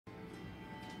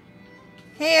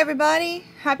Hey everybody,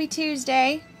 happy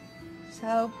Tuesday.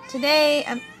 So today,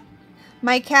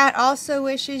 my cat also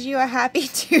wishes you a happy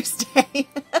Tuesday.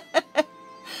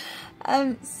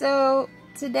 So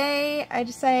today I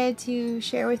decided to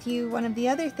share with you one of the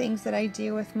other things that I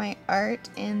do with my art,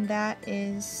 and that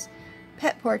is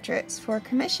pet portraits for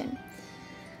commission.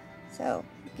 So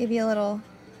give you a little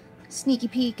sneaky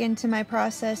peek into my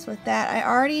process with that. I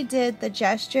already did the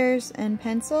gestures and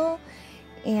pencil,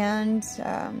 and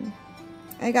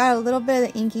I got a little bit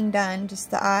of the inking done,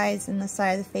 just the eyes and the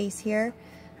side of the face here.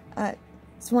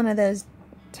 It's one of those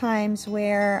times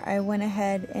where I went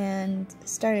ahead and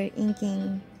started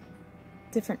inking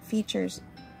different features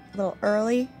a little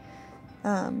early.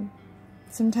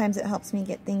 Sometimes it helps me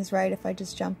get things right if I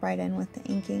just jump right in with the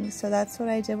inking. So that's what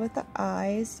I did with the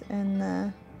eyes and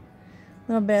the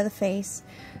little bit of the face.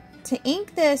 To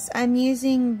ink this, I'm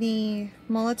using the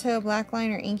Molotow black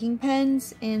liner inking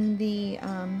pens in the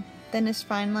thinnest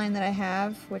fine line that I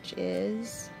have, which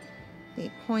is the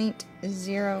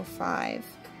 0.05.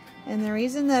 And the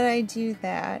reason that I do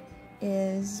that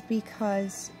is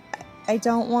because I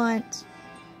don't want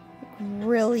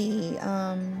really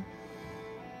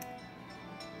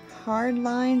hard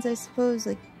lines, I suppose.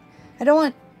 Like, I don't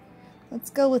want, let's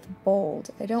go with bold.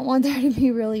 I don't want there to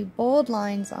be really bold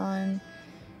lines on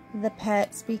the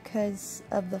pets because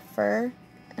of the fur,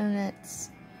 and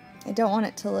I don't want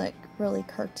it to look really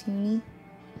cartoony.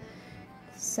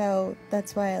 So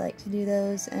that's why I like to do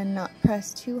those and not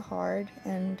press too hard.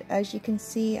 And as you can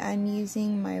see, I'm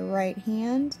using my right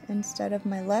hand instead of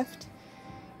my left,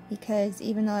 because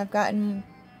even though I've gotten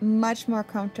much more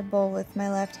comfortable with my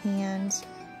left hand,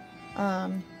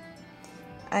 I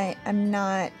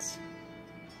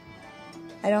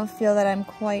don't feel that I'm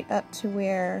quite up to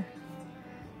where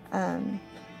I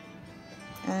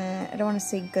don't want to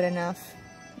say good enough.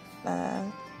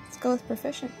 Let's go with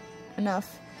proficient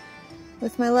enough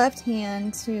with my left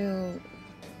hand to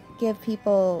give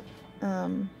people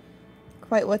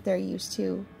quite what they're used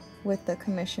to with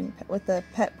the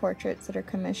pet portraits that are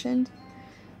commissioned.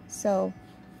 So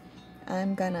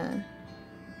I'm gonna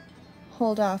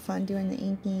hold off on doing the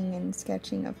inking and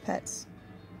sketching of pets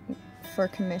for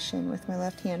commission with my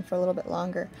left hand for a little bit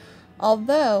longer.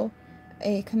 Although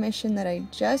a commission that I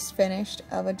just finished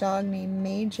of a dog named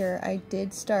Major, I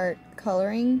did start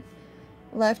coloring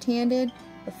left-handed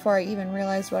before I even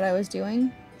realized what I was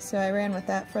doing, so I ran with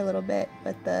that for a little bit.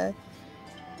 But the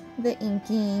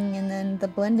inking and then the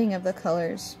blending of the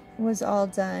colors was all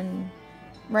done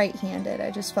right-handed. I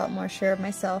just felt more sure of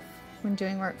myself when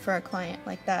doing work for a client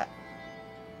like that.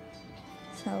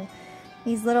 So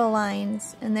these little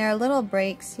lines, and there are little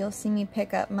breaks. You'll see me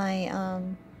pick up my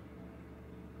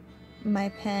my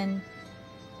pen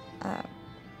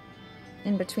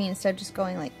in between instead of just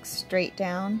going like straight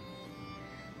down,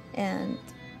 and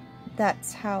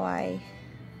that's how I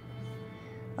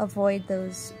avoid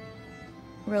those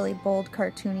really bold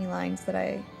cartoony lines that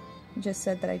I just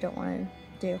said that I don't want to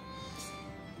do.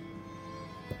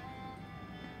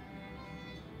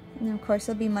 And then of course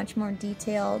it'll be much more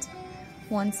detailed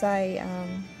once I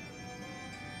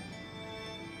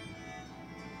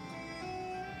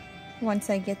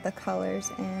get the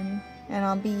colors in, and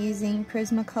I'll be using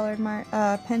Prismacolored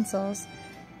pencils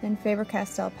and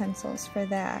Faber-Castell pencils for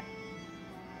that.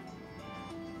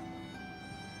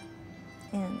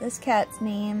 And this cat's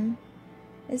name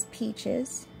is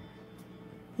Peaches.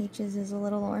 Peaches is a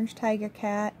little orange tiger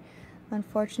cat.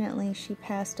 Unfortunately, she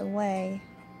passed away,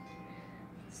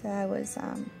 so I was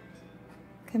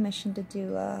commissioned to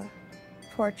do a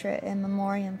portrait in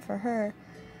memoriam for her,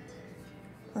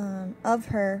 of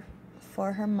her,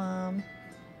 for her mom.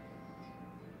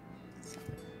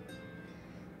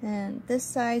 And this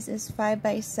size is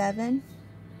 5x7.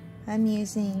 I'm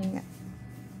using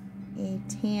a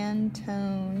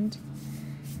tan-toned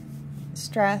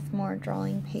Strathmore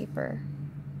drawing paper,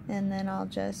 and then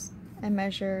I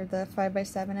measure the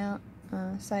 5x7 out,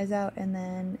 size out, and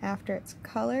then after it's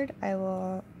colored I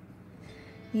will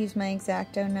use my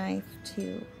X-Acto knife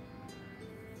to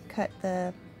cut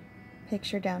the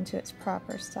picture down to its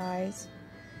proper size.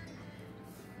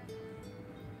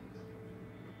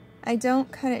 I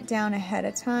don't cut it down ahead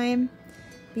of time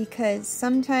because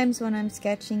sometimes when I'm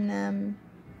sketching them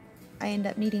I end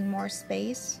up needing more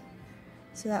space,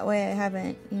 so that way I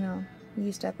haven't,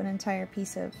 used up an entire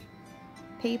piece of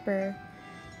paper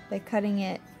by cutting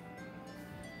it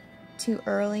too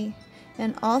early.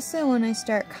 And also when I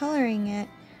start coloring it,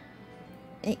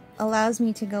 it allows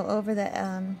me to go over the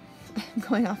I'm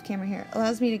going off camera here. It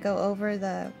allows me to go over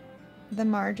the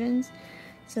margins,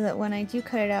 so that when I do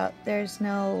cut it out, there's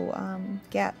no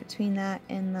gap between that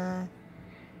and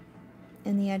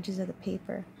in the edges of the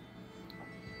paper.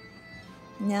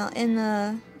 Now in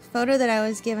the photo that I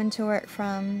was given to work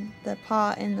from, the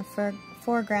paw in the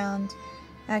foreground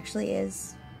actually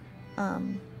is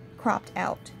cropped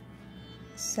out.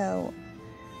 So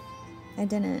I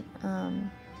didn't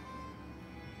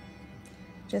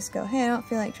just go, hey, I don't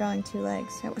feel like drawing two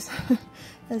legs. It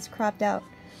was cropped out.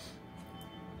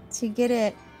 To get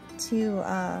it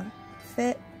to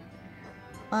fit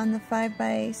on the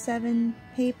 5x7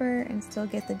 paper and still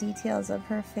get the details of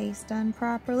her face done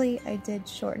properly, I did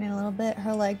shorten it a little bit.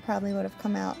 Her leg probably would have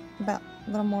come out about a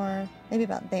little more, maybe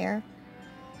about there.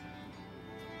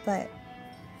 But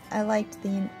I liked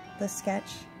the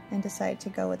sketch and decided to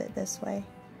go with it this way.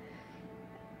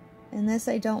 And this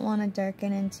I don't want to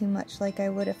darken in too much like I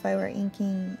would if I were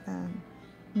inking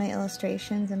my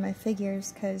illustrations and my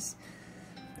figures, because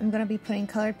I'm going to be putting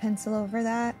colored pencil over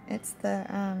that. It's the,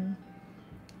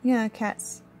 you know,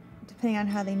 cats, depending on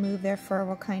how they move, their fur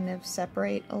will kind of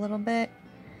separate a little bit.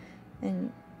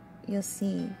 And you'll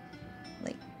see,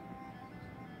 like,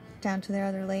 down to their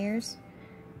other layers.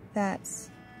 That's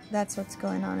what's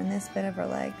going on in this bit of her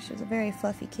leg. She's a very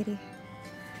fluffy kitty.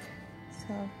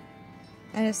 So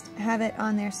I just have it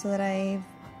on there so that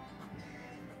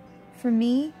for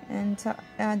me, and to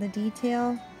add the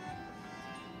detail,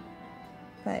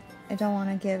 but I don't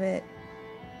want to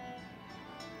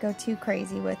go too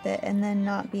crazy with it and then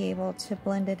not be able to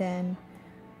blend it in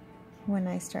when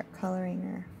I start coloring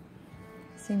her.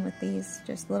 Same with these,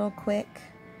 just little quick,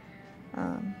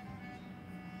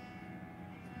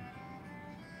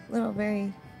 little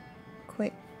very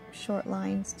quick short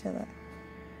lines to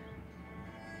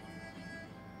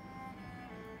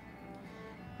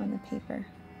on the paper.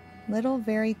 Little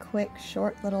very quick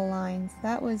short little lines.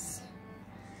 That was,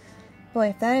 boy,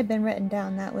 if that had been written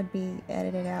down, that would be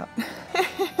edited out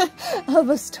of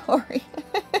a story.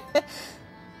 Okay.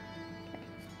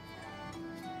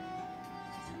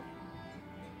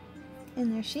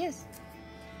 And there she is.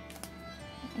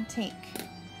 And take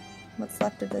what's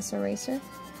left of this eraser.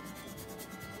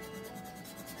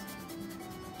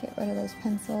 Get rid of those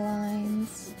pencil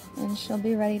lines, and she'll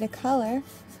be ready to color.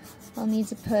 I'll need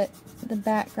to put the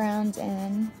background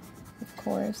in, of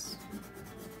course.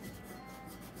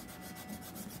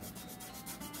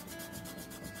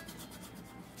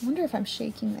 I wonder if I'm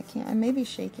shaking the camera. I may be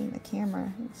shaking the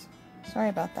camera. Sorry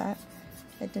about that.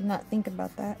 I did not think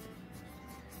about that.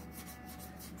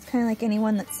 It's kind of like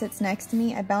anyone that sits next to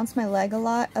me. I bounce my leg a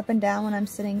lot up and down when I'm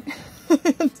sitting.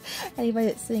 Anybody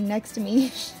that's sitting next to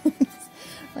me,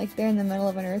 like they're in the middle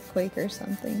of an earthquake or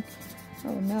something.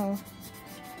 Oh no.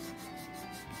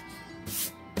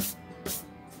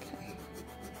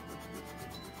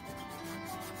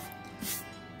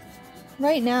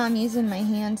 Right now I'm using my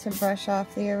hand to brush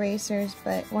off the erasers,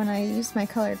 but when I use my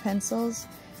colored pencils,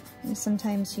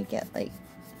 sometimes you get like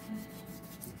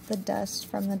the dust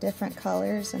from the different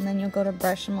colors, and then you'll go to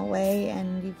brush them away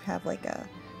and you have like a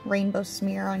rainbow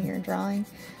smear on your drawing.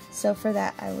 So for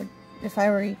that, I would, if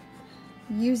I were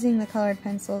using the colored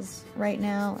pencils right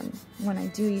now, and when I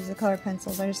do use the colored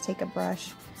pencils, I just take a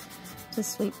brush to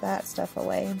sweep that stuff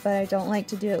away. But I don't like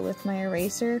to do it with my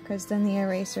eraser, because then the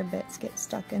eraser bits get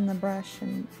stuck in the brush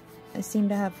and I seem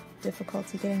to have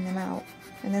difficulty getting them out,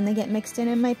 and then they get mixed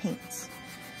in my paints,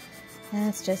 and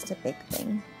it's just a big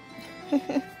thing.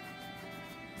 Okay.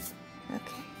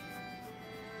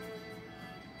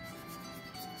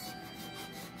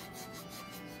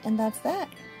 And that's that.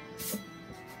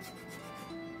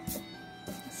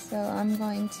 So I'm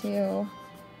going to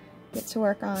get to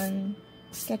work on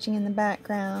sketching in the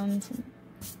background, and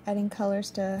adding colors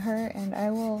to her, and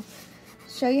I will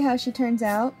show you how she turns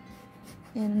out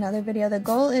in another video. The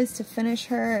goal is to finish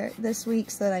her this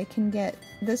week so that I can get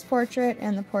this portrait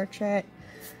and the portrait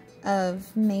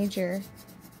of Major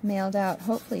mailed out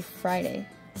hopefully Friday.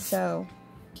 So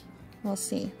we'll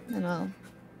see, and I'll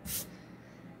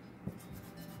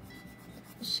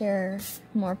share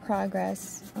more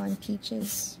progress on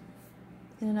Peaches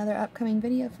in another upcoming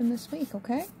video from this week,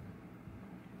 okay?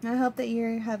 I hope that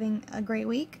you're having a great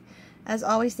week. As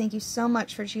always, thank you so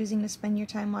much for choosing to spend your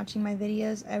time watching my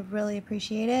videos. I really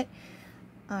appreciate it.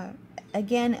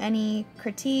 Again, any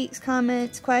critiques,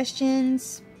 comments,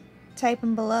 questions, type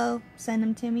them below. Send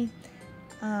them to me.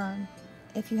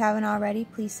 If you haven't already,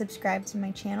 please subscribe to my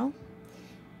channel.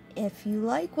 If you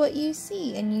like what you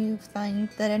see and you find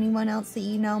that anyone else that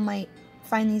you know might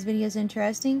find these videos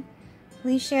interesting,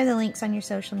 please share the links on your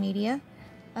social media.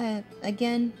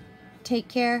 Again, take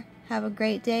care, have a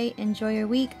great day, enjoy your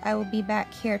week. I will be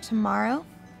back here tomorrow,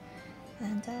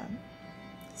 and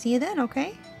see you then,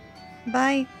 okay?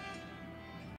 Bye.